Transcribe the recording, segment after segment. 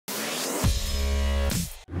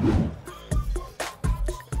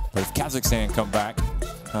But if Kazakhstan come back,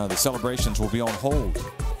 the celebrations will be on hold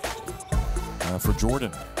for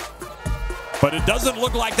Jordan. But it doesn't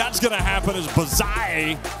look like that's going to happen as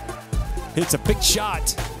Bzai hits a big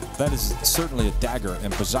shot. That is certainly a dagger,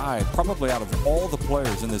 and Bzai, probably out of all the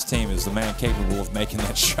players in this team, is the man capable of making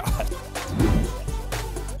that shot.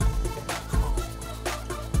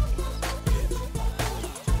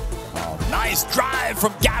 Oh, nice drive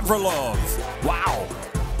from Gavrilov. Wow.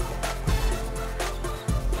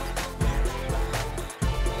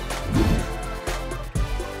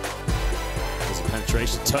 There's a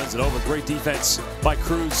penetration, turns it over. Great defense by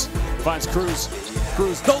Cruz. Finds Cruz.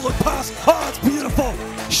 Cruz, no look pass. Oh, it's beautiful.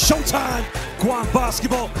 Showtime. Guam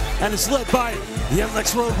basketball. And it's led by the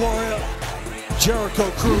MX Road Warrior, Jericho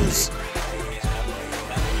Cruz.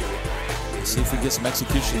 Let's see if we get some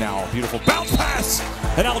execution now. Beautiful bounce pass.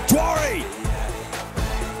 And now Dwairi.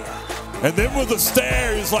 And then with the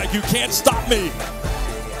stare, he's like, you can't stop me.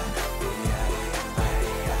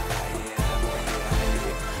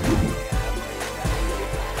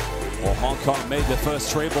 Well, Hong Kong made their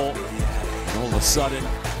first tray ball. And all of a sudden,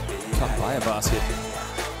 cut by a basket.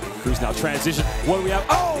 Cruz now transition. What do we have?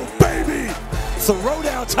 Oh, baby!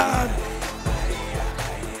 Throwdown time.